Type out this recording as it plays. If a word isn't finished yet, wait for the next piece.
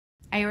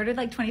I ordered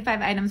like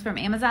 25 items from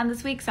Amazon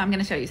this week, so I'm going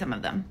to show you some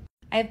of them.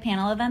 I have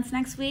panel events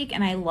next week,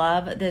 and I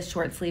love this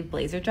short sleeve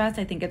blazer dress.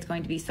 I think it's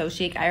going to be so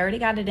chic. I already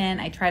got it in,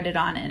 I tried it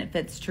on, and it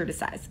fits true to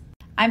size.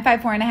 I'm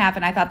 5'4½",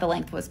 and I thought the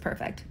length was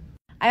perfect.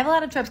 I have a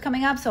lot of trips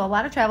coming up, so a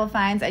lot of travel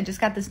finds. I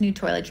just got this new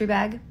toiletry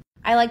bag.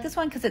 I like this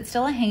one because it's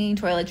still a hanging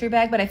toiletry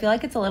bag, but I feel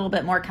like it's a little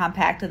bit more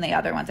compact than the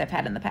other ones I've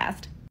had in the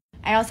past.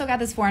 I also got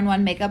this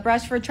 4-in-1 makeup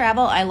brush for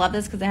travel. I love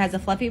this because it has a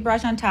fluffy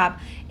brush on top,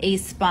 a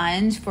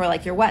sponge for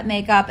like your wet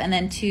makeup, and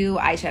then 2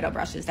 eyeshadow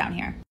brushes down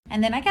here.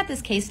 And then I got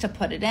this case to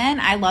put it in.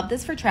 I love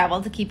this for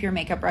travel to keep your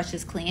makeup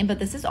brushes clean, but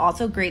this is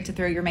also great to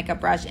throw your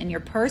makeup brush in your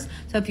purse,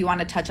 so if you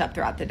want to touch up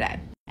throughout the day.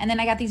 And then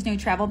I got these new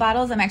travel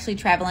bottles. I'm actually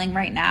traveling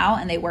right now,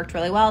 and they worked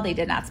really well. They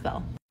did not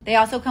spill. They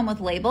also come with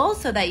labels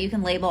so that you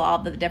can label all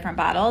the different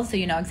bottles so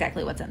you know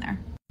exactly what's in there.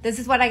 This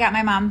is what I got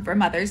my mom for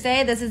Mother's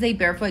Day. This is a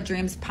Barefoot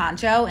Dreams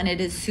poncho, and it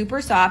is super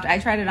soft. I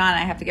tried it on. I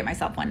have to get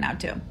myself one now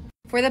too.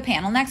 For the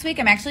panel next week,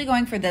 I'm actually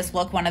going for this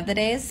look one of the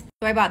days.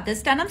 So I bought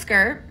this denim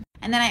skirt,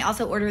 and then I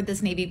also ordered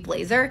this navy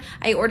blazer.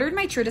 I ordered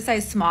my true to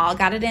size small,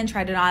 got it in,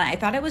 tried it on. I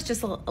thought it was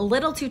just a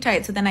little too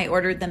tight, so then I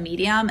ordered the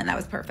medium, and that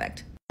was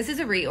perfect. This is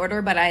a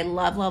reorder, but I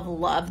love, love,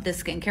 love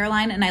this skincare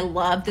line, and I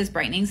love this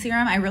brightening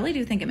serum. I really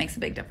do think it makes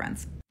a big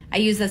difference. I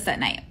use this at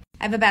night.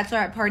 I have a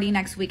bachelorette party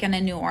next weekend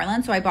in New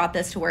Orleans, so I bought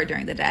this to wear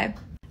during the day.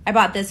 I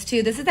bought this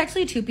too. This is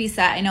actually a 2-piece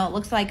set. I know it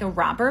looks like a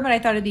romper, but I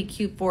thought it'd be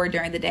cute for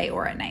during the day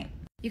or at night.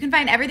 You can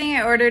find everything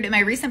I ordered in my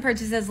recent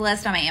purchases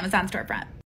list on my Amazon storefront.